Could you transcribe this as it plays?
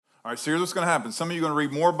All right, so here's what's going to happen. Some of you are going to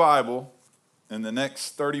read more Bible in the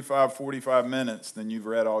next 35, 45 minutes than you've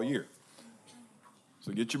read all year.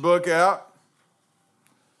 So get your book out.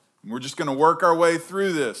 We're just going to work our way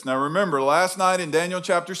through this. Now remember, last night in Daniel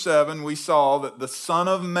chapter 7, we saw that the Son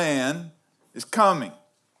of Man is coming.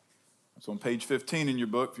 It's on page 15 in your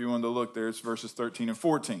book. If you wanted to look there, it's verses 13 and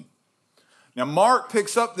 14. Now Mark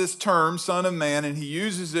picks up this term, Son of Man, and he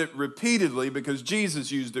uses it repeatedly because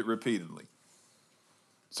Jesus used it repeatedly.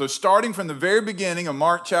 So starting from the very beginning of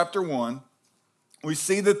Mark chapter 1, we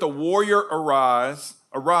see that the warrior arrives,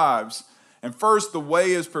 and first the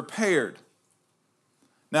way is prepared.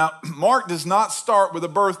 Now, Mark does not start with a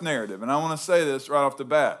birth narrative, and I want to say this right off the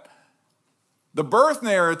bat. The birth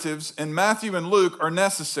narratives in Matthew and Luke are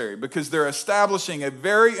necessary because they're establishing a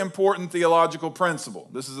very important theological principle.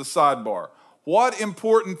 This is a sidebar. What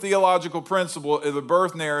important theological principle are the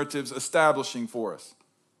birth narratives establishing for us?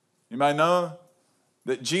 You might know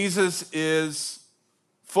that Jesus is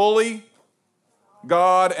fully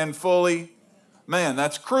God and fully man.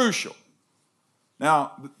 That's crucial.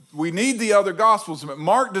 Now, we need the other gospels, but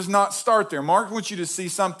Mark does not start there. Mark wants you to see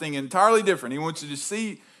something entirely different. He wants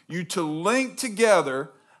you to link together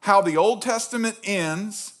how the Old Testament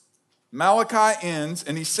ends, Malachi ends,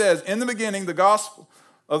 and he says, in the beginning, the gospel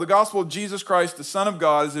of Jesus Christ, the Son of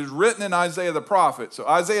God, as it is written in Isaiah the prophet. So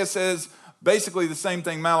Isaiah says basically the same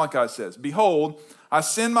thing Malachi says. Behold, I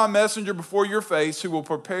send my messenger before your face who will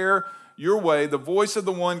prepare your way, the voice of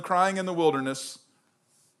the one crying in the wilderness,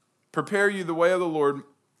 prepare you the way of the Lord,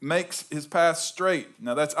 makes his path straight.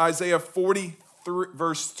 Now that's Isaiah 43,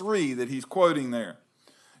 verse 3 that he's quoting there.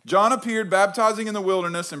 John appeared baptizing in the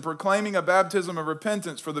wilderness and proclaiming a baptism of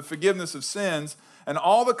repentance for the forgiveness of sins, and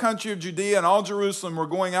all the country of Judea and all Jerusalem were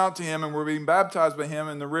going out to him and were being baptized by him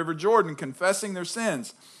in the river Jordan, confessing their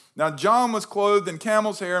sins. Now John was clothed in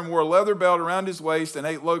camel's hair and wore a leather belt around his waist and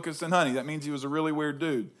ate locusts and honey. That means he was a really weird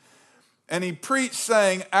dude. And he preached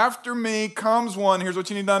saying, after me comes one, here's what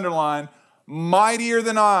you need to underline, mightier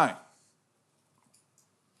than I,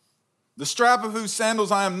 the strap of whose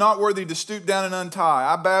sandals I am not worthy to stoop down and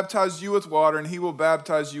untie. I baptize you with water, and he will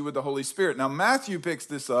baptize you with the Holy Spirit. Now Matthew picks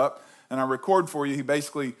this up, and I record for you. He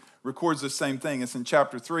basically records the same thing. It's in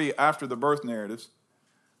chapter 3 after the birth narratives.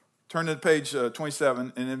 Turn to page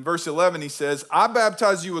 27, and in verse 11 he says, I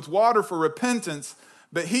baptize you with water for repentance,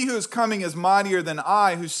 but he who is coming is mightier than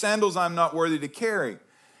I, whose sandals I am not worthy to carry.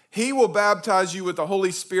 He will baptize you with the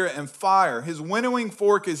Holy Spirit and fire. His winnowing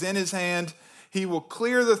fork is in his hand. He will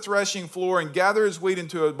clear the threshing floor and gather his wheat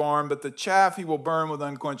into a barn, but the chaff he will burn with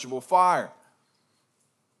unquenchable fire.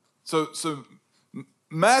 So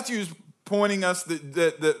Matthew's pointing us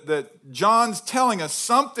that John's telling us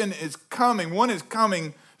something is coming. One is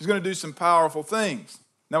coming who's going to do some powerful things.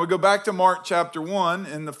 Now we go back to Mark chapter 1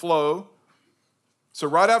 in the flow. So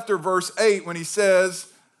right after verse 8, when he says,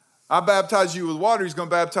 I baptize you with water, he's going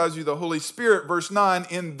to baptize you with the Holy Spirit. Verse 9,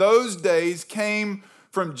 in those days came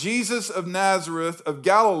from Jesus of Nazareth of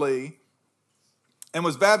Galilee and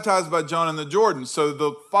was baptized by John in the Jordan. So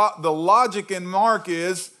the logic in Mark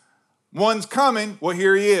is, one's coming, well,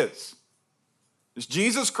 here he is. It's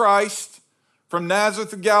Jesus Christ from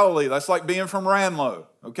Nazareth of Galilee. That's like being from Ranlow,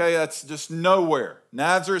 okay? That's just nowhere.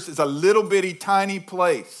 Nazareth is a little bitty tiny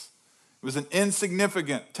place. It was an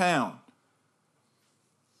insignificant town.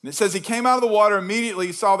 And it says he came out of the water immediately.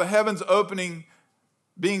 He saw the heavens opening,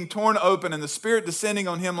 being torn open, and the Spirit descending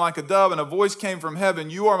on him like a dove, and a voice came from heaven,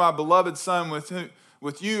 you are my beloved Son,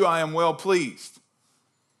 with you I am well pleased.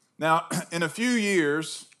 Now, in a few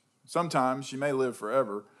years, sometimes you may live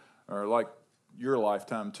forever, or like your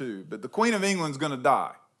lifetime too, but the Queen of England's going to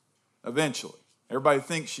die eventually. Everybody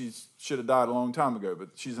thinks she should have died a long time ago, but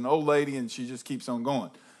she's an old lady and she just keeps on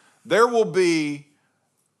going. There will be,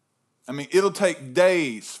 it'll take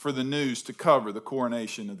days for the news to cover the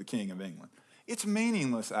coronation of the King of England. It's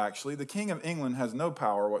meaningless, actually. The King of England has no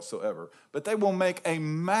power whatsoever, but they will make a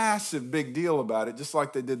massive big deal about it, just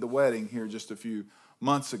like they did the wedding here just a few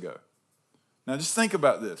months ago. Now, just think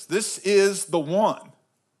about this. This is the one,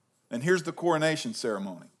 and here's the coronation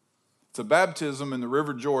ceremony. It's a baptism in the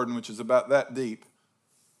River Jordan, which is about that deep.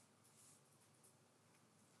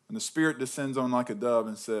 And the Spirit descends on like a dove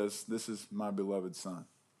and says, this is my beloved Son.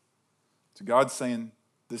 So God's saying,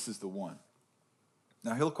 this is the one.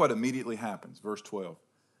 Now, look what immediately happens. Verse 12.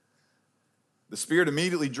 The Spirit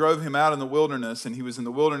immediately drove him out in the wilderness, and he was in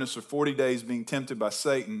the wilderness for 40 days being tempted by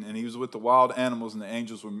Satan, and he was with the wild animals, and the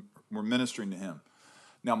angels were ministering to him.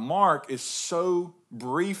 Now, Mark is so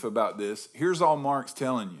brief about this. Here's all Mark's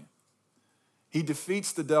telling you. He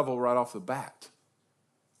defeats the devil right off the bat.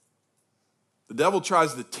 The devil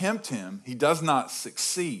tries to tempt him. He does not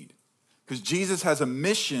succeed because Jesus has a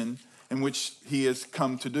mission in which he has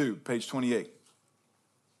come to do. Page 28.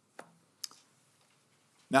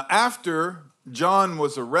 Now, after John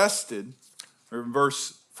was arrested, or in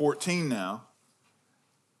verse 14 now,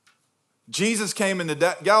 Jesus came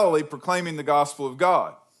into Galilee proclaiming the gospel of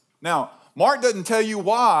God. Now, Mark doesn't tell you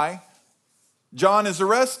why John is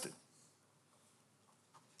arrested.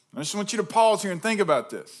 I just want you to pause here and think about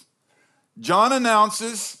this. John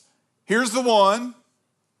announces, here's the one.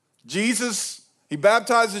 Jesus, he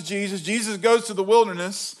baptizes Jesus. Jesus goes to the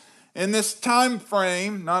wilderness. In this time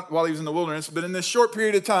frame, not while he was in the wilderness, but in this short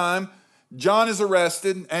period of time, John is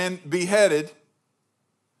arrested and beheaded.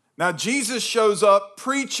 Now, Jesus shows up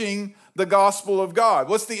preaching the gospel of God.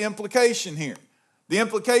 What's the implication here? The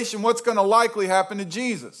implication, what's going to likely happen to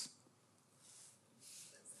Jesus?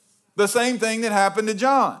 The same thing that happened to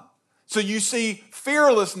John. So you see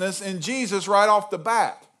fearlessness in Jesus right off the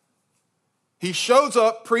bat. He shows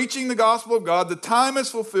up preaching the gospel of God. The time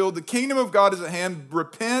is fulfilled. The kingdom of God is at hand.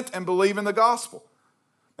 Repent and believe in the gospel.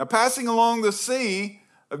 Now, passing along the sea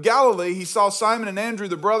of Galilee, he saw Simon and Andrew,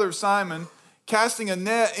 the brother of Simon, casting a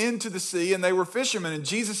net into the sea, and they were fishermen. And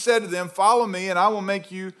Jesus said to them, "Follow me, and I will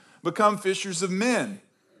make you become fishers of men."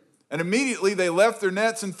 And immediately they left their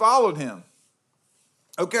nets and followed him.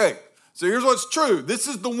 Okay, so here's what's true. This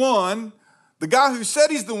is the one. The guy who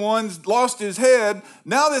said he's the one's lost his head.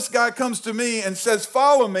 Now this guy comes to me and says,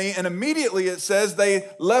 "Follow me." And immediately it says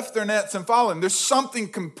they left their nets and followed him. There's something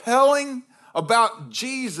compelling about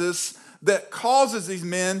Jesus that causes these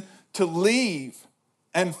men to leave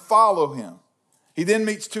and follow him. He then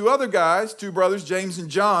meets two other guys, two brothers, James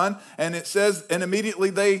and John. And it says, and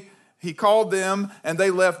immediately he called them, and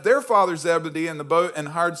they left their father Zebedee in the boat and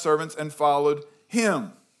hired servants and followed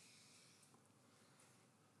him.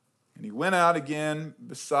 And he went out again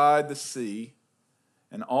beside the sea,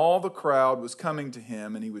 and all the crowd was coming to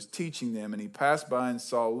him, and he was teaching them. And he passed by and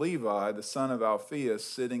saw Levi, the son of Alphaeus,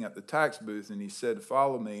 sitting at the tax booth, and he said,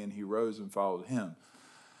 "Follow me." And he rose and followed him.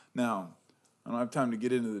 Now, I don't have time to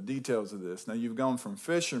get into the details of this. Now, you've gone from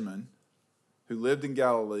fishermen who lived in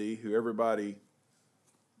Galilee, who everybody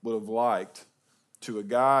would have liked, to a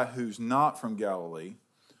guy who's not from Galilee,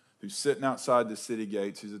 who's sitting outside the city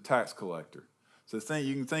gates, who's a tax collector. So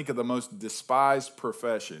you can think of the most despised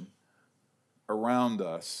profession around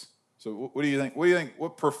us. So what do you think? What do you think?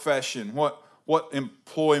 What profession, what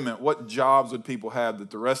employment, what jobs would people have that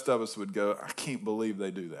the rest of us would go, "I can't believe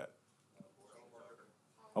they do that"?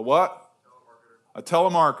 A what? A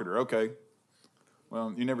telemarketer. Okay.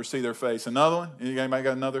 Well, you never see their face. Another one? Anybody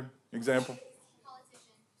got another example?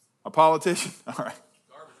 A politician? All right.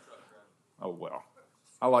 Garbage truck driver. Oh, well.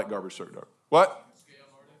 I like garbage truck driver. What?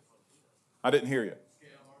 I didn't hear you.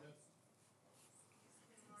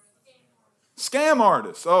 Scam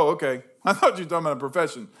artist. Oh, okay. I thought you were talking about a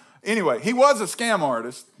profession. Anyway, he was a scam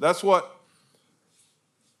artist. That's what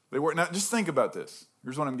they were. Now, just think about this.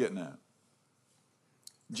 Here's what I'm getting at.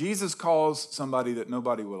 Jesus calls somebody that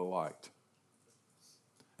nobody would have liked.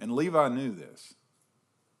 And Levi knew this.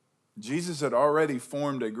 Jesus had already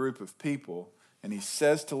formed a group of people, and he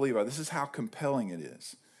says to Levi, this is how compelling it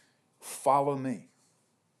is. "Follow me."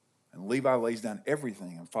 And Levi lays down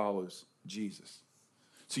everything and follows Jesus.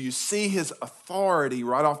 So you see his authority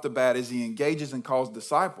right off the bat as he engages and calls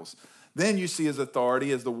disciples. Then you see his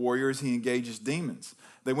authority as the warrior as he engages demons.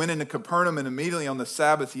 They went into Capernaum, and immediately on the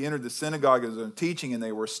Sabbath he entered the synagogue as was teaching, and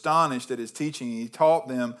they were astonished at his teaching. He taught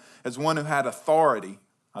them as one who had authority.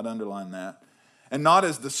 I'd underline that. And not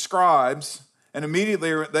as the scribes. And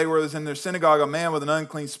immediately there was in their synagogue a man with an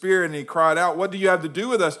unclean spirit, and he cried out, "What do you have to do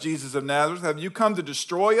with us, Jesus of Nazareth? Have you come to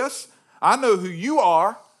destroy us? I know who you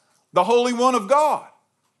are, the Holy One of God."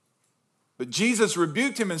 But Jesus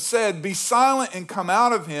rebuked him and said, "Be silent and come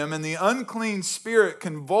out of him." And the unclean spirit,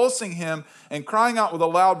 convulsing him and crying out with a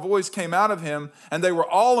loud voice, came out of him. And they were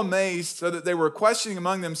all amazed, so that they were questioning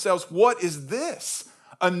among themselves, "What is this?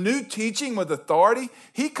 A new teaching with authority?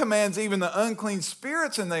 He commands even the unclean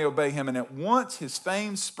spirits, and they obey him." And at once his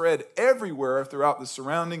fame spread everywhere throughout the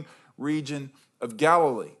surrounding region of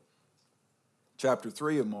Galilee. Chapter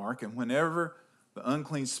 3 of Mark. And whenever the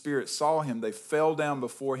unclean spirits saw him, they fell down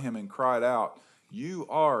before him and cried out, "You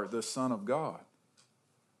are the Son of God."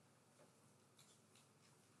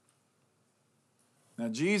 Now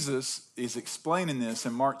Jesus is explaining this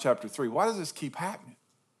in Mark chapter 3. Why does this keep happening?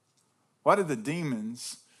 Why do the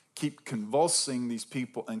demons keep convulsing these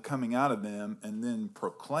people and coming out of them and then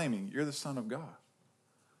proclaiming, "You're the Son of God"?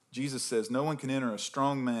 Jesus says, "No one can enter a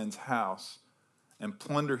strong man's house and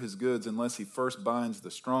plunder his goods unless he first binds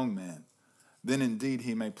the strong man. Then indeed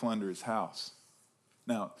he may plunder his house."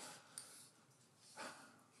 Now,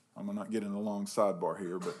 I'm going to not get in a long sidebar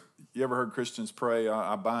here, but you ever heard Christians pray,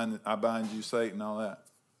 I bind you, Satan, all that?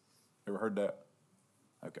 Ever heard that?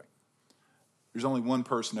 Okay. There's only one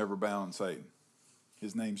person ever bound Satan.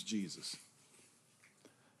 His name's Jesus.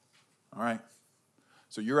 All right?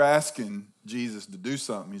 So you're asking Jesus to do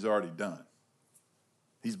something he's already done.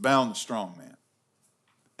 He's bound the strong man,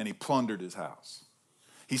 and he plundered his house.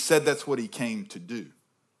 He said that's what he came to do.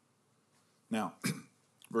 Now,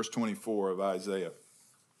 verse 24 of Isaiah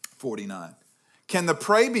 49. Can the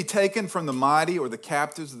prey be taken from the mighty, or the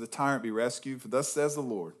captives of the tyrant be rescued? For thus says the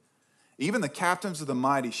Lord, even the captives of the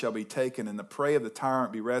mighty shall be taken, and the prey of the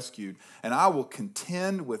tyrant be rescued. And I will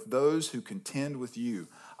contend with those who contend with you.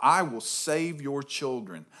 I will save your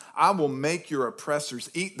children. I will make your oppressors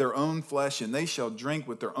eat their own flesh, and they shall drink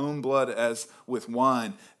with their own blood as with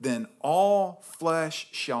wine. Then all flesh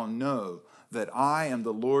shall know that I am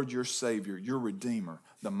the Lord your Savior, your Redeemer,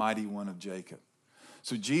 the mighty one of Jacob.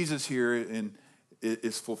 So Jesus here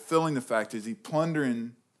is fulfilling the fact, is he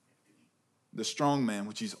plundering the strong man,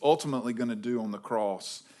 which he's ultimately going to do on the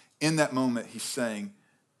cross. In that moment, he's saying,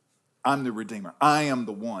 I'm the Redeemer. I am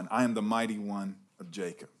the one. I am the mighty one of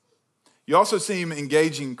Jacob. You also see him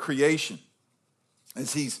engaging creation.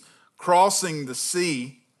 As he's crossing the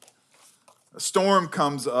sea, a storm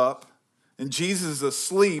comes up, and Jesus is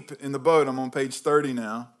asleep in the boat. I'm on page 30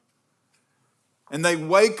 now. And they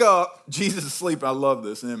wake up, Jesus asleep. I love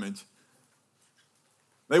this image.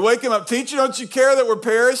 They wake him up. Teacher, don't you care that we're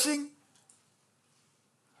perishing?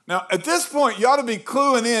 Now, at this point, you ought to be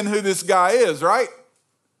cluing in who this guy is, right?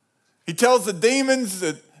 He tells the demons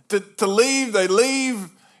to leave. They leave.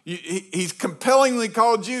 He's compellingly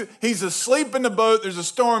called you. He's asleep in the boat. There's a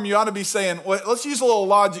storm. You ought to be saying, well, let's use a little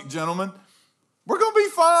logic, gentlemen. We're going to be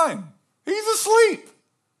fine. He's asleep.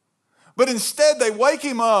 But instead, they wake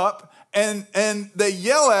him up and they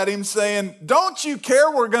yell at him saying, don't you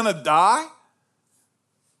care we're going to die?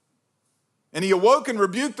 And he awoke and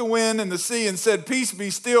rebuked the wind and the sea and said, peace be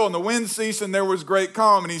still. And the wind ceased and there was great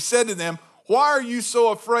calm. And he said to them, why are you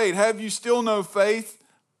so afraid? Have you still no faith?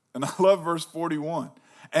 And I love verse 41.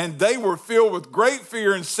 And they were filled with great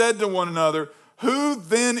fear and said to one another, who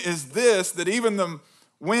then is this that even the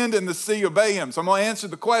wind and the sea obey him? So I'm going to answer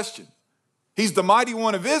the question. He's the mighty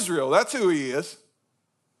one of Israel. That's who he is.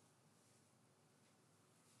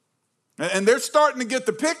 And they're starting to get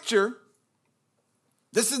the picture.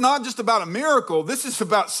 This is not just about a miracle. This is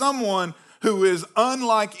about someone who is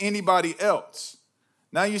unlike anybody else.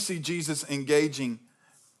 Now you see Jesus engaging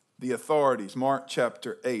the authorities. Mark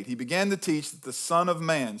chapter 8. He began to teach that the Son of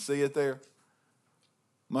Man, see it there,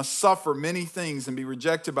 must suffer many things and be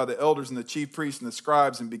rejected by the elders and the chief priests and the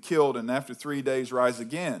scribes and be killed and after 3 days rise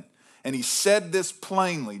again. And he said this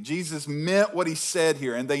plainly. Jesus meant what he said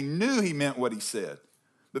here, and they knew he meant what he said.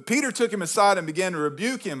 But Peter took him aside and began to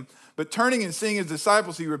rebuke him. But turning and seeing his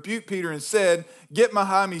disciples, he rebuked Peter and said, get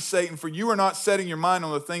behind me, Satan, for you are not setting your mind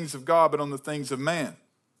on the things of God, but on the things of man.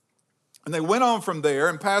 And they went on from there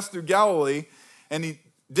and passed through Galilee, and he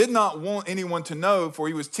did not want anyone to know, for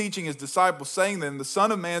he was teaching his disciples, saying to them, the Son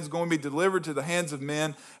of Man is going to be delivered to the hands of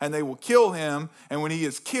men, and they will kill him, and when he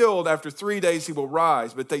is killed, after 3 days he will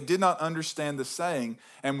rise. But they did not understand the saying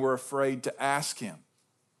and were afraid to ask him.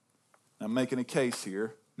 Now I'm making a case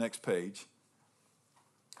here. Next page.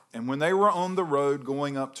 And when they were on the road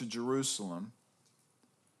going up to Jerusalem,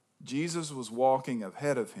 Jesus was walking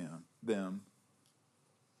ahead of them,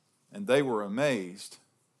 and they were amazed,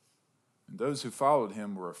 and those who followed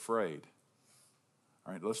him were afraid.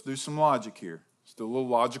 All right, let's do some logic here. Let's do a little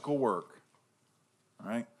logical work. All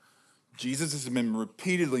right? Jesus has been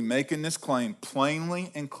repeatedly making this claim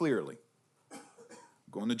plainly and clearly.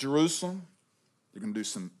 Going to Jerusalem, they're going to do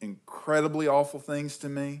some incredibly awful things to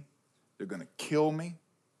me. They're going to kill me.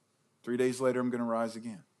 3 days later, I'm going to rise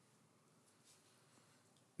again.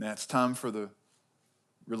 Now it's time for the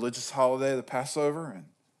religious holiday, the Passover, and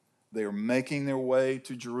they are making their way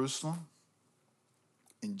to Jerusalem.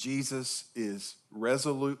 And Jesus is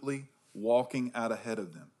resolutely walking out ahead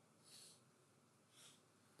of them.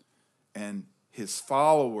 And his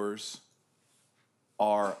followers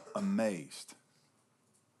are amazed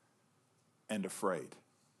and afraid.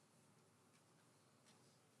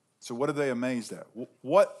 So what are they amazed at?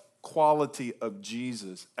 What quality of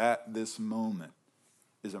Jesus at this moment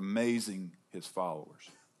is amazing his followers?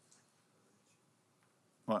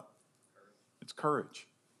 What? It's courage.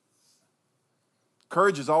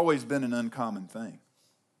 Courage has always been an uncommon thing.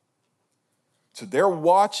 So they're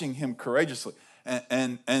watching him courageously.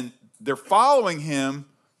 And they're following him,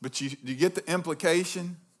 but you get the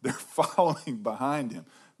implication? They're following behind him.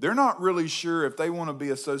 They're not really sure if they want to be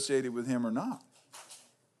associated with him or not,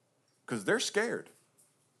 because they're scared.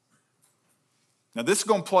 Now, this is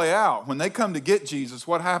going to play out. When they come to get Jesus,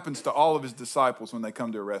 what happens to all of his disciples when they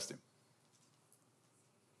come to arrest him?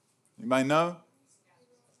 Anybody know?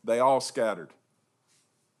 They all scattered.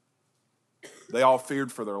 They all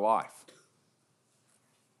feared for their life.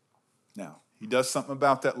 Now, he does something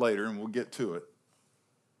about that later, and we'll get to it.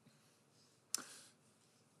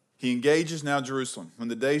 He engages now Jerusalem. When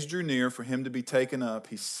the days drew near for him to be taken up,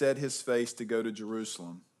 he set his face to go to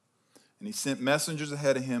Jerusalem. And he sent messengers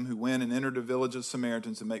ahead of him who went and entered a village of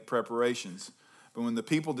Samaritans to make preparations. But when the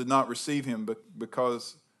people did not receive him,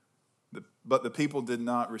 but the people did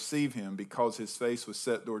not receive him because his face was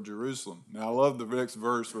set toward Jerusalem. Now, I love the next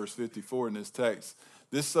verse 54 in this text.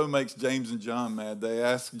 This so makes James and John mad. They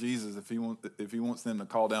ask Jesus if he wants them to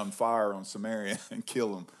call down fire on Samaria and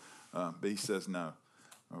kill them. But he says, no,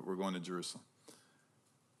 we're going to Jerusalem.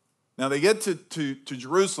 Now, they get to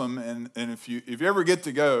Jerusalem, and if you ever get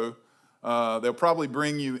to go, they'll probably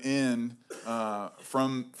bring you in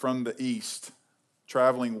from the east,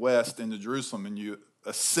 traveling west into Jerusalem, and you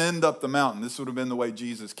ascend up the mountain. This would have been the way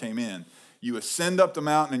Jesus came in. You ascend up the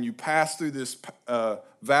mountain and you pass through this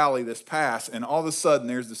valley, this pass, and all of a sudden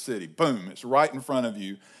there's the city. Boom, it's right in front of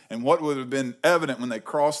you. And what would have been evident when they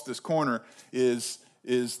crossed this corner is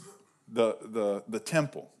the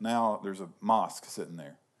temple. Now there's a mosque sitting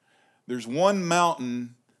there. There's one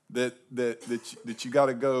mountain that you got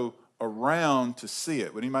to go around to see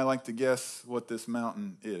it. Would anybody like to guess what this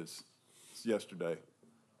mountain is? It's yesterday.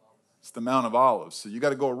 It's the Mount of Olives. So you got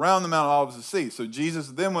to go around the Mount of Olives to see. So Jesus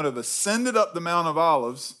then would have ascended up the Mount of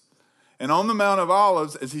Olives. And on the Mount of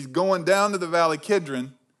Olives, as he's going down to the Valley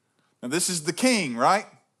Kidron, now this is the king, right?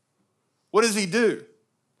 What does he do?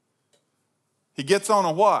 He gets on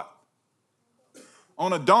a what?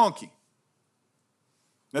 On a donkey.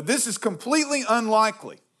 Now this is completely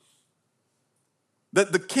unlikely.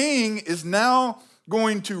 That the king is now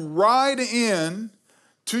going to ride in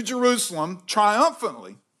to Jerusalem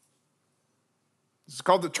triumphantly. It's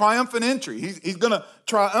called the triumphant entry. He's going to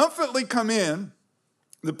triumphantly come in.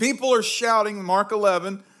 The people are shouting, Mark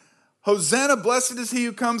 11, Hosanna, blessed is he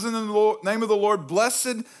who comes in the name of the Lord.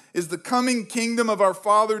 Blessed is the coming kingdom of our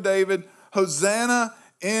father David. Hosanna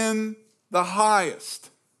in the highest.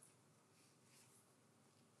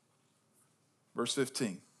 Verse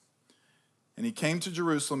 15. And he came to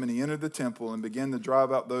Jerusalem and he entered the temple and began to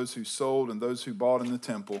drive out those who sold and those who bought in the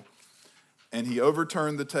temple. And he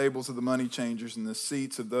overturned the tables of the money changers and the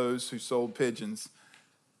seats of those who sold pigeons.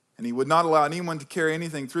 And he would not allow anyone to carry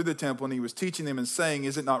anything through the temple. And he was teaching them and saying,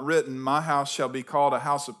 is it not written, my house shall be called a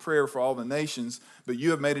house of prayer for all the nations, but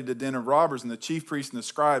you have made it a den of robbers. And the chief priests and the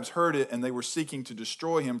scribes heard it, and they were seeking to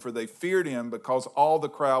destroy him, for they feared him because all the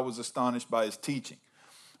crowd was astonished by his teaching.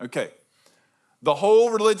 Okay, the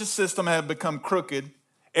whole religious system had become crooked.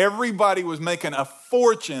 Everybody was making a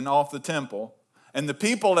fortune off the temple. And the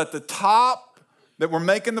people at the top that were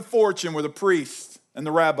making the fortune were the priests and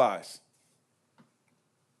the rabbis.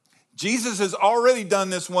 Jesus has already done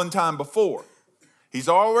this one time before. He's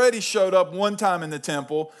already showed up one time in the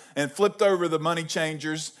temple and flipped over the money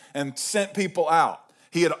changers and sent people out.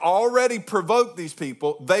 He had already provoked these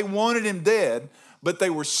people. They wanted him dead, but they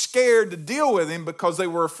were scared to deal with him because they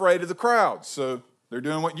were afraid of the crowd. So they're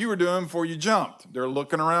doing what you were doing before you jumped. They're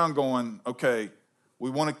looking around going, okay, we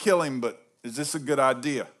want to kill him, but is this a good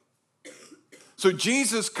idea? So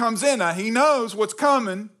Jesus comes in. Now, he knows what's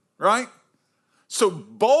coming, right? So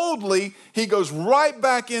boldly, he goes right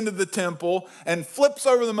back into the temple and flips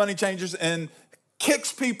over the money changers and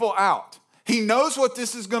kicks people out. He knows what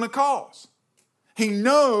this is going to cause. He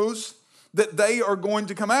knows that they are going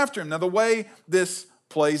to come after him. Now, the way this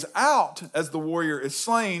plays out as the warrior is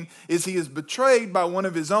slain is he is betrayed by one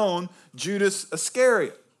of his own, Judas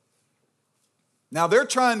Iscariot. Now, they're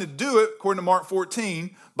trying to do it, according to Mark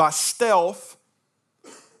 14, by stealth.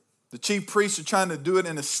 The chief priests are trying to do it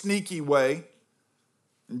in a sneaky way.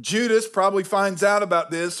 And Judas probably finds out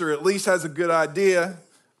about this, or at least has a good idea.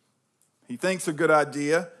 He thinks a good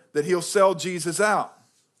idea that he'll sell Jesus out.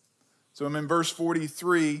 So I'm in verse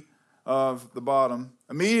 43 of the bottom.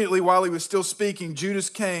 Immediately while he was still speaking, Judas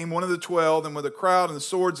came, one of the 12, and with a crowd and the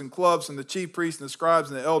swords and clubs and the chief priests and the scribes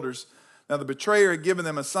and the elders. Now the betrayer had given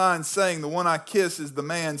them a sign saying, the one I kiss is the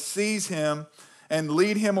man, seize him and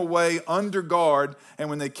lead him away under guard. And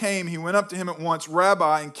when they came, he went up to him at once,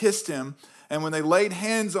 Rabbi, and kissed him. And when they laid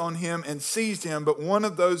hands on him and seized him, but one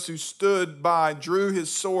of those who stood by drew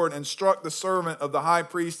his sword and struck the servant of the high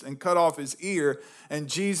priest and cut off his ear. And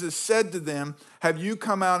Jesus said to them, have you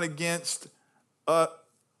come out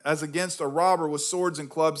as against a robber with swords and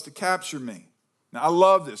clubs to capture me? Now I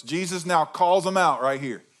love this. Jesus now calls them out right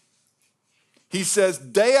here. He says,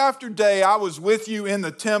 day after day I was with you in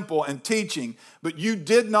the temple and teaching, but you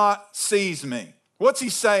did not seize me. What's he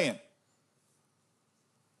saying?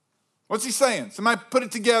 What's he saying? Somebody put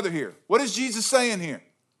it together here. What is Jesus saying here?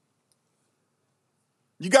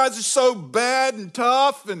 You guys are so bad and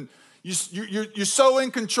tough and you're so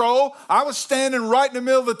in control. I was standing right in the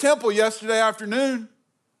middle of the temple yesterday afternoon.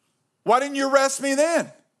 Why didn't you arrest me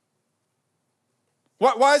then?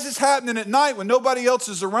 Why is this happening at night when nobody else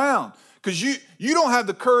is around? Because you don't have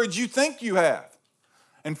the courage you think you have.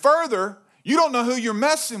 And further, you don't know who you're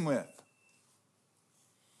messing with.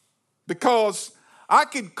 Because I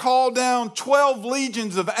could call down 12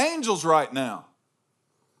 legions of angels right now.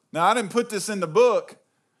 Now, I didn't put this in the book.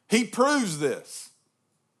 He proves this.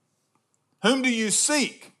 Whom do you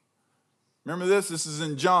seek? Remember this? This is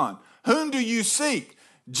in John. Whom do you seek?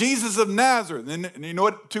 Jesus of Nazareth. And you know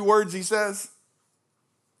what 2 words he says?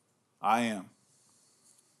 I am.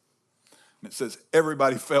 And it says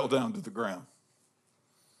everybody fell down to the ground.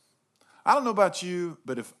 I don't know about you,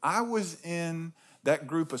 but if I was in that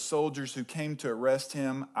group of soldiers who came to arrest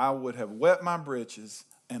him, I would have wet my britches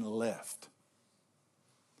and left.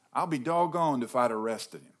 I'll be doggone if I'd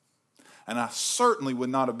arrested him. And I certainly would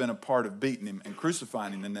not have been a part of beating him and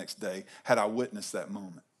crucifying him the next day had I witnessed that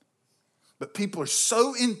moment. But people are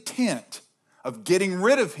so intent of getting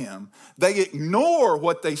rid of him, they ignore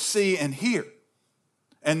what they see and hear.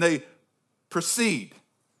 And they proceed.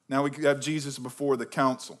 Now we have Jesus before the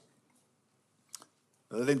council.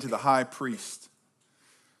 They led him to the high priest.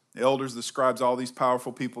 The elders, the scribes, all these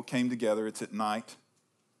powerful people came together. It's at night.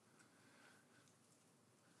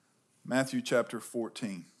 Matthew chapter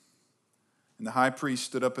 14. And the high priest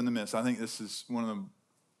stood up in the midst. I think this is one of the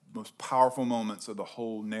most powerful moments of the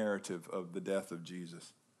whole narrative of the death of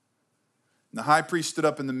Jesus. And the high priest stood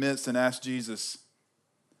up in the midst and asked Jesus,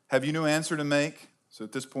 have you no answer to make? So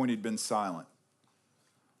at this point he'd been silent.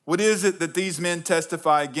 What is it that these men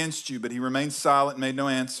testify against you? But he remained silent and made no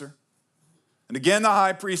answer. And again the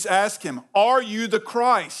high priest asked him, are you the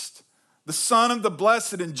Christ, the Son of the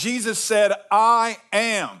Blessed? And Jesus said, I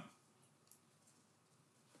am.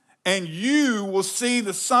 And you will see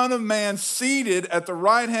the Son of Man seated at the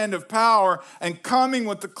right hand of power and coming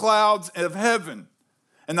with the clouds of heaven.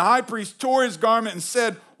 And the high priest tore his garment and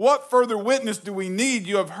said, what further witness do we need?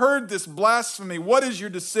 You have heard this blasphemy. What is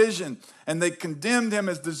your decision? And they condemned him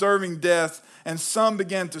as deserving death. And some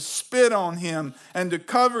began to spit on him and to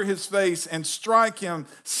cover his face and strike him,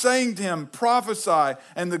 saying to him, prophesy.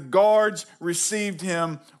 And the guards received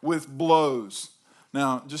him with blows.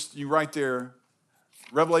 Now, just you right there,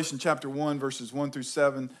 Revelation chapter 1, verses 1 through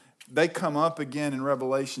 7, they come up again in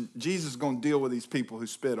Revelation. Jesus is going to deal with these people who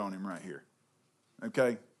spit on him right here.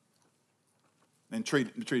 Okay? And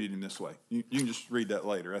treated him this way. You can just read that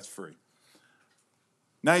later. That's free.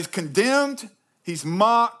 Now he's condemned, he's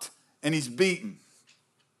mocked, and he's beaten.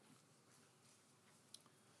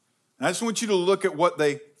 And I just want you to look at what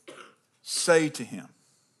they say to him.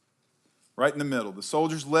 Right in the middle. The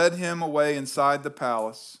soldiers led him away inside the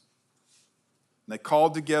palace. And they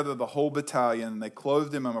called together the whole battalion, and they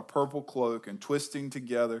clothed him in a purple cloak, and twisting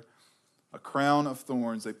together a crown of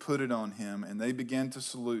thorns, they put it on him, and they began to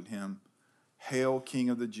salute him, Hail, King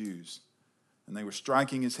of the Jews. And they were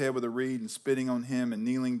striking his head with a reed and spitting on him and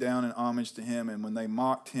kneeling down in homage to him. And when they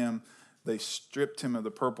mocked him, they stripped him of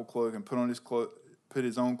the purple cloak and put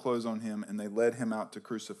his own clothes on him, and they led him out to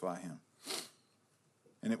crucify him.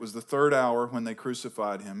 And it was the 3rd hour when they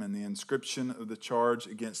crucified him, and the inscription of the charge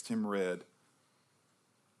against him read,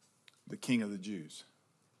 the King of the Jews.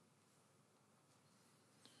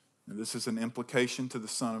 Now, this is an implication to the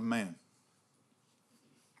Son of Man.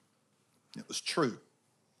 It was true.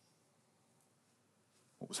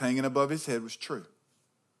 What was hanging above his head was true.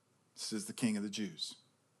 This is the King of the Jews.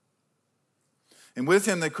 And with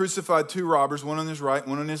him they crucified 2 robbers, one on his right,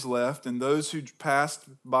 one on his left. And those who passed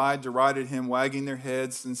by derided him, wagging their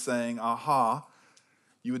heads and saying, aha,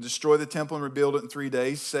 you would destroy the temple and rebuild it in 3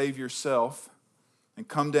 days. Save yourself and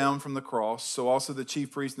come down from the cross. So also the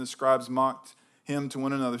chief priests and the scribes mocked him to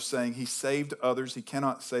one another, saying, he saved others, he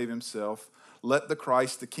cannot save himself. Let the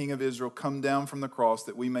Christ, the King of Israel, come down from the cross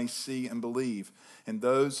that we may see and believe. And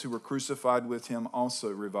those who were crucified with him also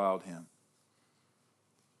reviled him.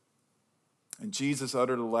 And Jesus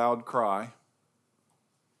uttered a loud cry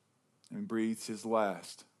and breathed his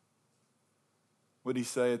last. What did he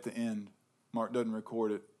say at the end? Mark doesn't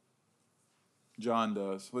record it. John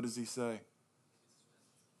does. What does he say?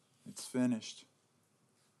 It's finished.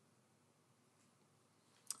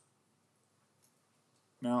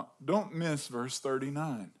 Now, don't miss verse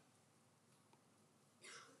 39.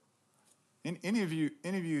 Any of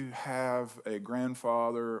you have a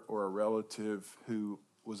grandfather or a relative who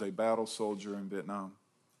was a battle soldier in Vietnam?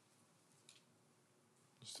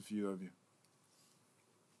 Just a few of you.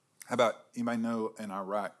 How about anybody know an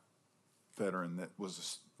Iraq veteran that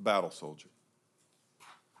was a battle soldier?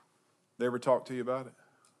 They ever talk to you about it?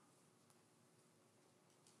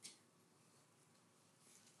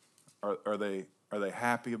 Are they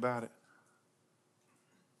happy about it?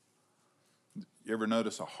 You ever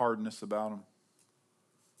notice a hardness about them?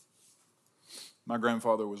 My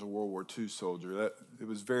grandfather was a World War II soldier. It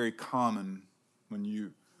was very common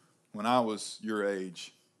when I was your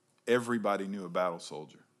age, everybody knew a battle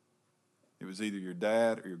soldier. It was either your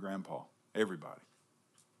dad or your grandpa. Everybody.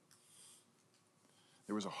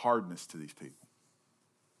 There was a hardness to these people.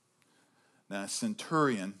 Now, a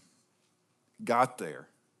centurion got there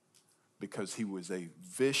because he was a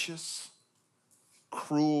vicious,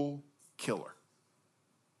 cruel killer.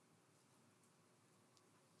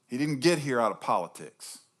 He didn't get here out of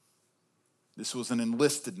politics. This was an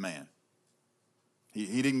enlisted man.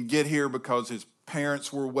 He didn't get here because his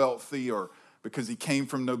parents were wealthy or because he came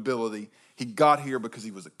from nobility. He got here because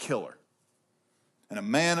he was a killer. And a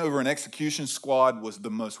man over an execution squad was the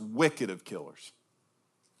most wicked of killers.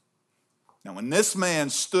 Now, when this man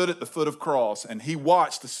stood at the foot of the cross and he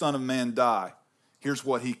watched the Son of Man die, here's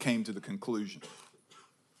what he came to the conclusion.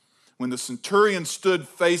 When the centurion stood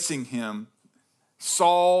facing him,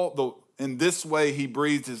 in this way he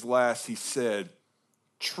breathed his last, he said,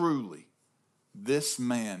 truly, this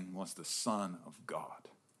man was the Son of God.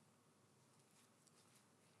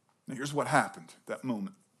 Now here's what happened at that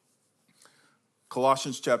moment.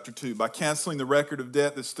 Colossians chapter 2, by canceling the record of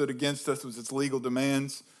debt that stood against us with its legal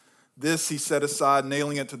demands, this he set aside,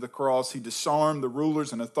 nailing it to the cross. He disarmed the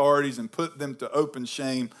rulers and authorities and put them to open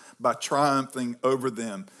shame by triumphing over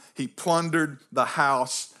them. He plundered the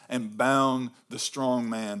house and bound the strong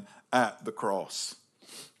man at the cross.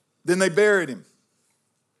 Then they buried him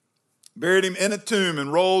in a tomb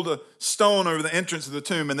and rolled a stone over the entrance of the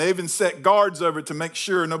tomb. And they even set guards over it to make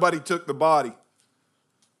sure nobody took the body.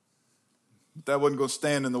 But that wasn't going to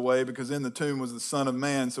stand in the way because in the tomb was the Son of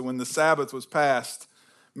Man. So when the Sabbath was passed,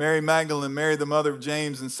 Mary Magdalene, Mary the mother of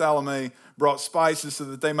James, and Salome brought spices so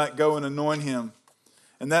that they might go and anoint him.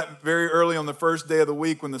 And that very early on the first day of the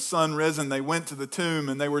week when the sun risen, they went to the tomb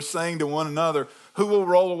and they were saying to one another, who will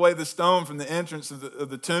roll away the stone from the entrance of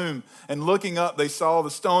the tomb? And looking up, they saw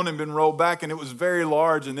the stone had been rolled back and it was very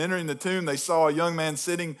large. And entering the tomb, they saw a young man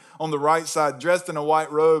sitting on the right side, dressed in a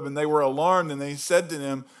white robe. And they were alarmed and they said to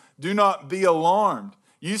him, do not be alarmed.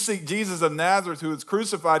 You seek Jesus of Nazareth who is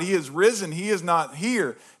crucified. He is risen. He is not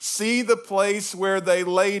here. See the place where they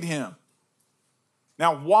laid him.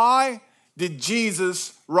 Now, why did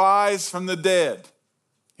Jesus rise from the dead?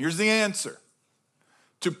 Here's the answer.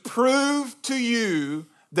 To prove to you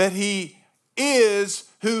that he is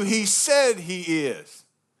who he said he is.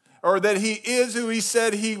 Or that he is who he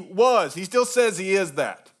said he was. He still says he is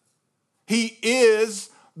that. He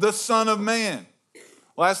is the Son of Man.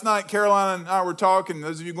 Last night, Carolina and I were talking.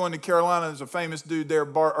 Those of you going to Carolina, there's a famous dude there,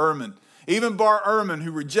 Bart Ehrman. Even Bart Ehrman,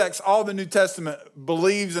 who rejects all the New Testament,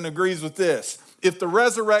 believes and agrees with this. If the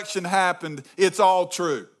resurrection happened, it's all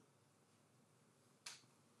true.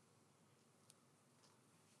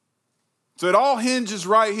 So it all hinges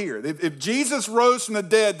right here. If Jesus rose from the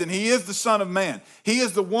dead, then he is the Son of Man. He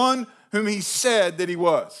is the one whom he said that he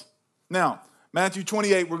was. Now, Matthew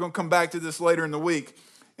 28, we're going to come back to this later in the week.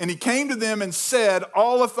 And he came to them and said,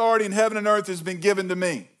 all authority in heaven and earth has been given to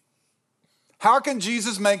me. How can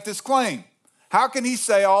Jesus make this claim? How can he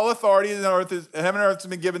say all authority in heaven and earth has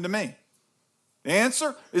been given to me? The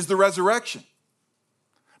answer is the resurrection.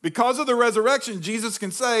 Because of the resurrection, Jesus can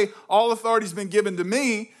say, all authority has been given to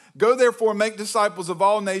me. Go therefore, make disciples of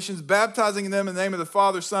all nations, baptizing them in the name of the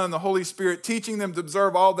Father, Son, and the Holy Spirit, teaching them to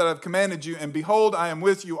observe all that I've commanded you. And behold, I am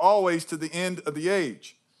with you always to the end of the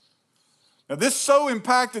age. Now, this so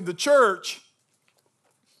impacted the church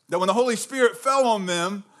that when the Holy Spirit fell on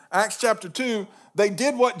them, Acts chapter 2, they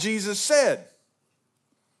did what Jesus said.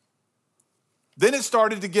 Then it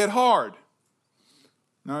started to get hard.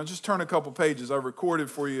 Now, just turn a couple pages. I've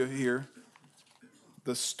recorded for you here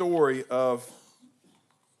the story of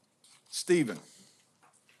Stephen.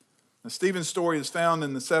 Now, Stephen's story is found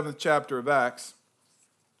in the 7th chapter of Acts.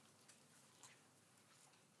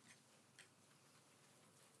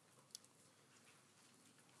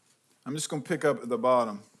 I'm just going to pick up at the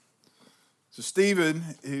bottom. So Stephen,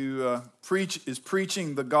 who is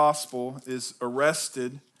preaching the gospel, is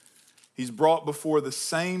arrested. He's brought before the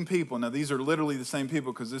same people. Now, these are literally the same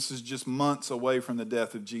people because this is just months away from the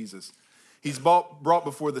death of Jesus. He's brought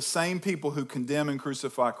before the same people who condemn and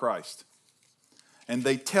crucify Christ. and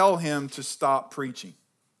they tell him to stop preaching.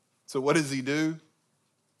 So what does he do?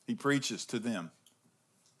 He preaches to them.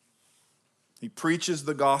 He preaches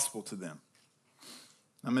the gospel to them.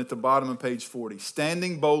 I'm at the bottom of page 40.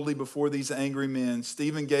 Standing boldly before these angry men,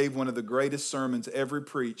 Stephen gave one of the greatest sermons ever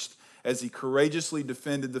preached as he courageously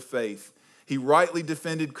defended the faith. He rightly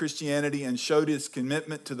defended Christianity and showed his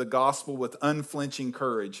commitment to the gospel with unflinching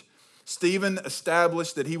courage. Stephen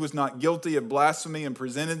established that he was not guilty of blasphemy and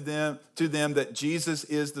presented to them that Jesus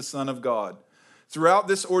is the Son of God. Throughout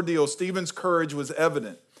this ordeal, Stephen's courage was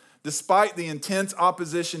evident. Despite the intense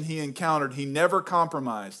opposition he encountered, he never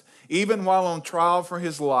compromised. Even while on trial for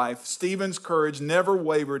his life, Stephen's courage never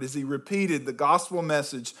wavered as he repeated the gospel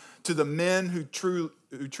message to the men who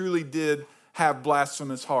truly did have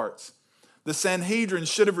blasphemous hearts. The Sanhedrin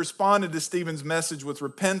should have responded to Stephen's message with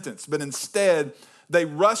repentance, but instead they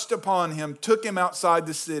rushed upon him, took him outside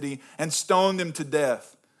the city, and stoned him to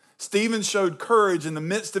death. Stephen showed courage in the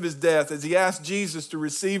midst of his death as he asked Jesus to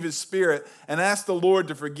receive his spirit and asked the Lord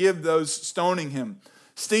to forgive those stoning him.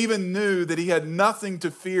 Stephen knew that he had nothing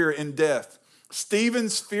to fear in death.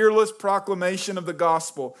 Stephen's fearless proclamation of the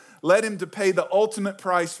gospel led him to pay the ultimate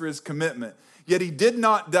price for his commitment. Yet he did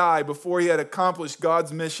not die before he had accomplished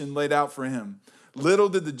God's mission laid out for him. Little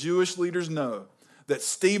did the Jewish leaders know that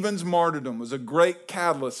Stephen's martyrdom was a great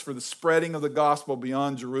catalyst for the spreading of the gospel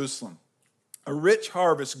beyond Jerusalem. A rich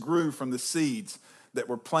harvest grew from the seeds that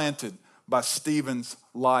were planted by Stephen's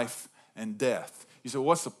life and death. You say,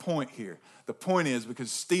 what's the point here? The point is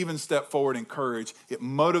because Stephen stepped forward in courage, it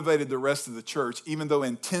motivated the rest of the church, even though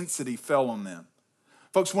intensity fell on them.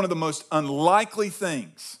 Folks, one of the most unlikely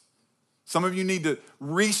things, some of you need to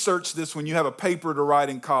research this when you have a paper to write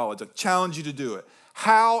in college. I challenge you to do it.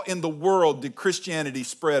 How in the world did Christianity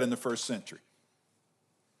spread in the first century?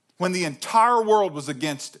 When the entire world was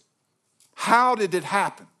against it. How did it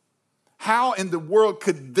happen? How in the world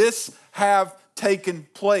could this have taken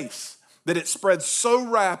place? That it spread so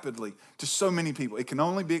rapidly to so many people. It can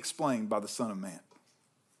only be explained by the Son of Man.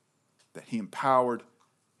 That he empowered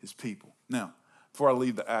his people. Now, before I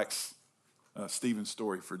leave the Acts Stephen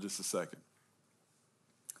story for just a second.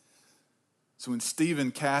 So when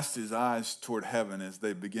Stephen cast his eyes toward heaven as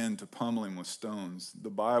they began to pummel him with stones, the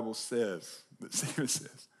Bible says, that Stephen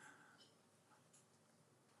says,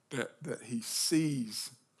 that he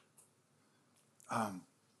sees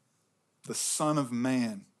the Son of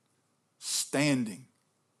Man standing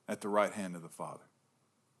at the right hand of the Father.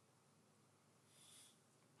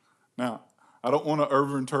 Now, I don't want to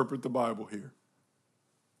overinterpret the Bible here,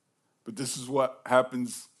 but this is what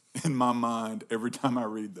happens in my mind every time I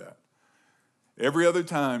read that. Every other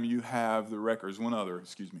time you have the records,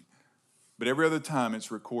 but every other time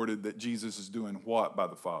it's recorded that Jesus is doing what by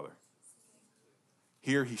the Father?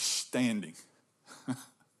 Here he's standing. I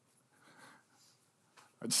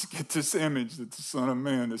just get this image that the Son of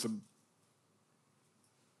Man is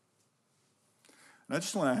And I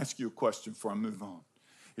just want to ask you a question before I move on.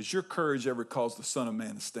 Has your courage ever caused the Son of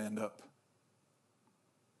Man to stand up?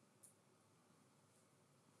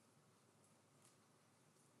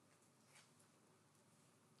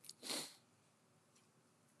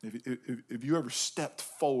 Have you ever stepped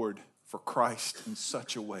forward for Christ in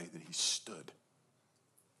such a way that he stood?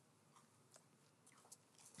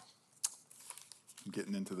 I'm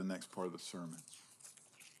getting into the next part of the sermon.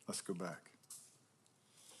 Let's go back.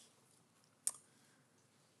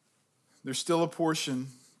 There's still a portion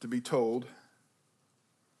to be told.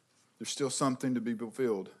 There's still something to be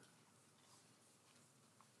fulfilled.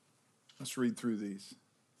 Let's read through these.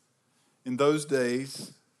 In those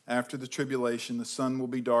days, after the tribulation, the sun will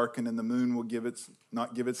be darkened and the moon will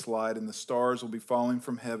not give its light, and the stars will be falling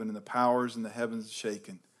from heaven and the powers in the heavens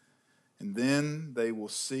shaken. And then they will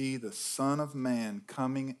see the Son of Man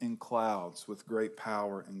coming in clouds with great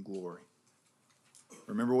power and glory.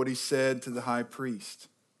 Remember what he said to the high priest.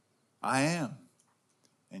 I am.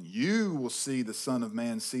 And you will see the Son of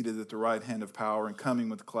Man seated at the right hand of power and coming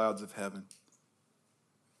with the clouds of heaven.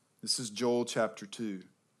 This is Joel chapter 2.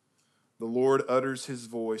 The Lord utters his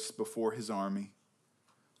voice before his army,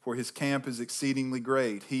 for his camp is exceedingly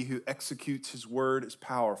great. He who executes his word is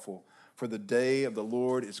powerful. For the day of the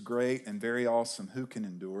Lord is great and very awesome. Who can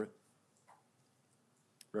endure it?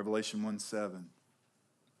 Revelation 1:7.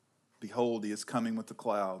 Behold, he is coming with the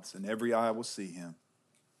clouds, and every eye will see him,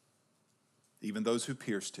 even those who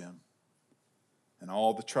pierced him. And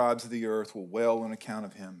all the tribes of the earth will wail on account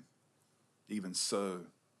of him. Even so,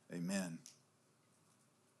 amen.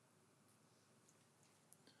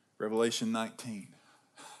 Revelation 19.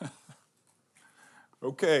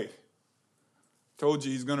 Okay. Told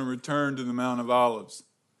you he's going to return to the Mount of Olives.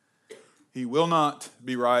 He will not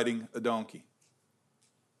be riding a donkey.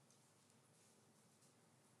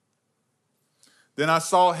 Then I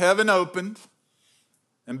saw heaven opened,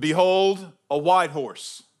 and behold, a white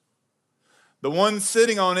horse. The one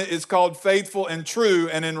sitting on it is called Faithful and True,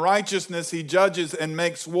 and in righteousness he judges and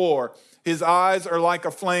makes war. His eyes are like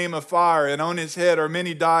a flame of fire, and on his head are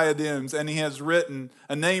many diadems, and he has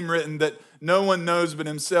a name written that no one knows but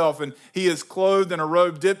himself. And he is clothed in a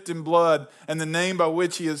robe dipped in blood, and the name by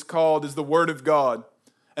which he is called is the Word of God.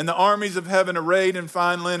 And the armies of heaven, arrayed in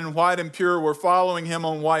fine linen, white and pure, were following him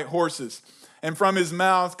on white horses. And from his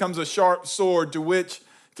mouth comes a sharp sword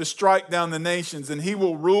to strike down the nations, and he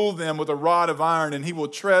will rule them with a rod of iron, and he will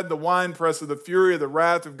tread the winepress of the fury of the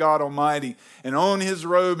wrath of God Almighty. And on his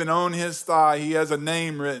robe and on his thigh he has a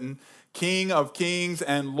name written, King of Kings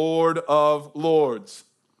and Lord of Lords.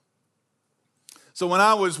 So when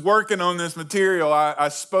I was working on this material, I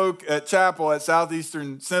spoke at chapel at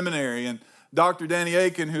Southeastern Seminary, and Dr. Danny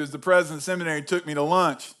Aiken, who is the president of the seminary, took me to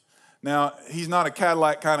lunch. Now, he's not a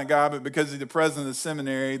Cadillac kind of guy, but because he's the president of the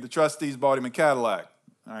seminary, the trustees bought him a Cadillac.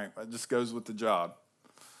 All right, that just goes with the job.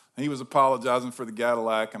 He was apologizing for the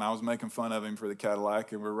Cadillac, and I was making fun of him for the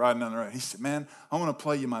Cadillac, and we're riding down the road. He said, man, I want to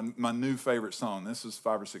play you my new favorite song. This was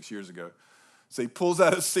 5 or 6 years ago. So he pulls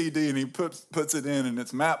out a CD, and he puts it in, and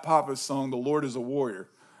it's Matt Papa's song, The Lord is a Warrior.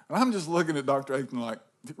 And I'm just looking at Dr. Aiken like,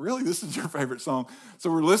 really, this is your favorite song?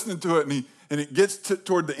 So we're listening to it, and it gets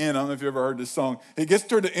toward the end. I don't know if you ever heard this song. It gets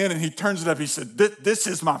toward the end, and he turns it up. He said, this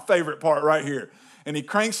is my favorite part right here. And he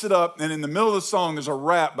cranks it up, and in the middle of the song, there's a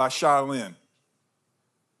rap by Shai Linne.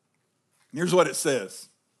 Here's what it says.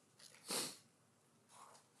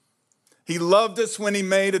 He loved us when he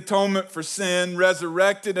made atonement for sin,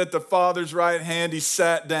 resurrected at the Father's right hand, he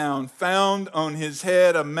sat down, found on his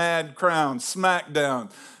head a mad crown, smack down.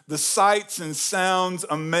 The sights and sounds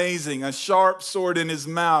amazing, a sharp sword in his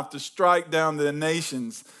mouth to strike down the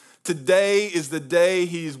nations. Today is the day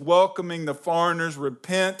he's welcoming the foreigners.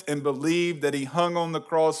 Repent and believe that he hung on the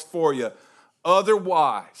cross for you.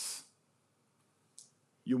 Otherwise,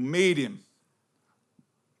 you'll meet him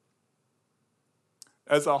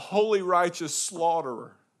as a holy, righteous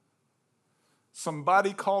slaughterer.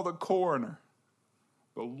 Somebody call the coroner.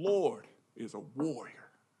 The Lord is a warrior.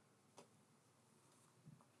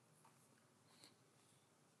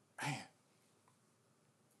 Man.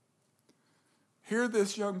 Hear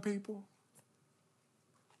this, young people.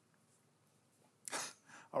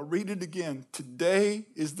 I'll read it again. Today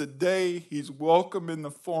is the day he's welcoming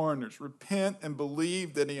the foreigners. Repent and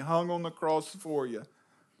believe that he hung on the cross for you.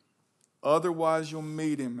 Otherwise, you'll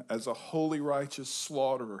meet him as a holy, righteous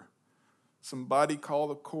slaughterer. Somebody call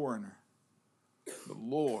the coroner. The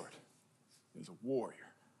Lord is a warrior.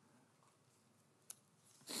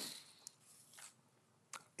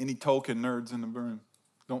 Any Tolkien nerds in the room?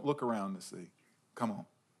 Don't look around to see. Come on.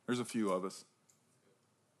 There's a few of us.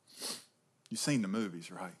 You've seen the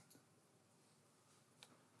movies, right?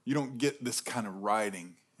 You don't get this kind of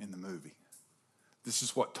writing in the movie. This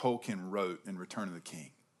is what Tolkien wrote in Return of the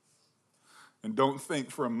King. And don't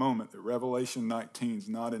think for a moment that Revelation 19 is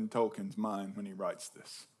not in Tolkien's mind when he writes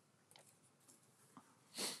this.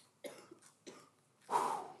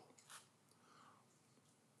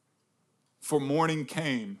 For morning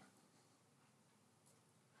came,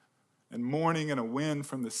 and morning and a wind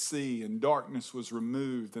from the sea, and darkness was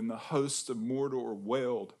removed, and the hosts of Mordor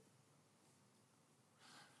wailed.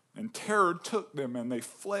 And terror took them, and they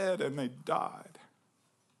fled, and they died.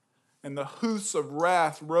 And the hosts of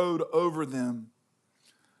wrath rode over them.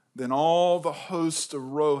 Then all the hosts of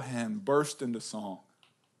Rohan burst into song.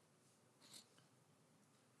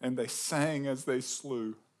 And they sang as they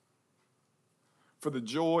slew. For the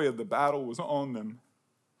joy of the battle was on them,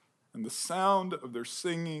 and the sound of their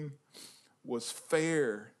singing was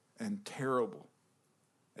fair and terrible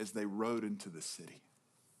as they rode into the city.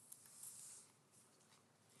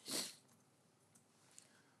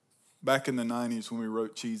 Back in the 90s when we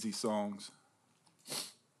wrote cheesy songs,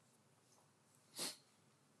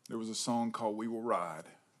 there was a song called We Will Ride.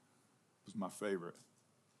 It was my favorite.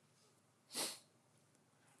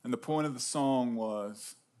 And the point of the song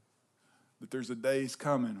was that there's a day's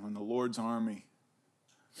coming when the Lord's army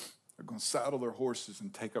are going to saddle their horses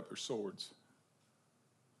and take up their swords.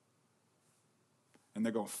 And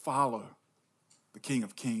they're going to follow the King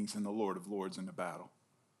of Kings and the Lord of Lords into battle.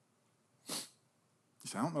 You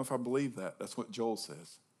say, I don't know if I believe that. That's what Joel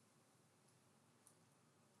says.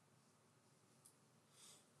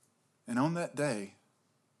 And on that day,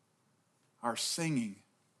 our singing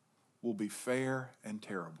will be fair and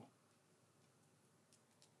terrible.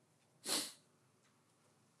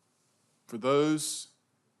 For those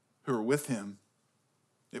who are with him,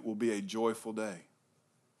 it will be a joyful day.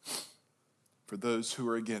 For those who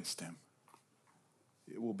are against him,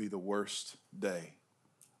 it will be the worst day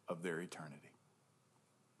of their eternity.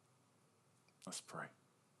 Let's pray.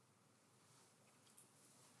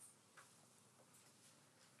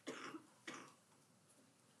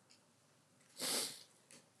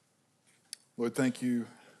 Lord, thank you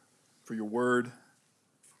for your word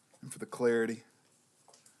and for the clarity.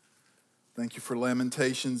 Thank you for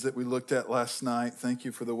Lamentations that we looked at last night. Thank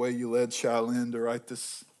you for the way you led Shaolin to write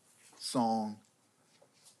this song,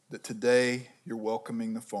 that today you're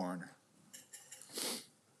welcoming the foreigner.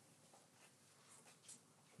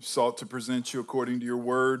 You sought to present you according to your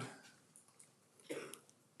word.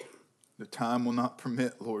 The time will not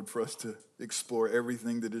permit, Lord, for us to explore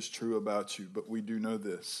everything that is true about you, but we do know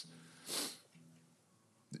this,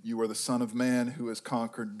 that you are the Son of Man who has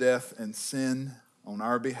conquered death and sin on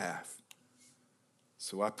our behalf.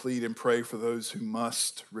 So I plead and pray for those who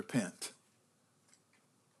must repent,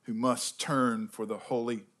 who must turn, for the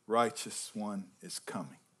holy, righteous one is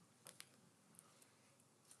coming.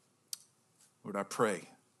 Lord, I pray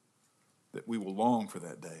that we will long for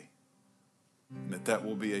that day, and that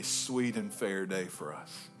will be a sweet and fair day for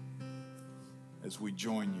us as we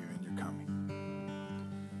join you in your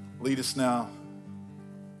coming. Lead us now.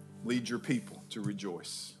 Lead your people to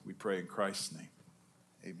rejoice. We pray in Christ's name.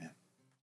 Amen.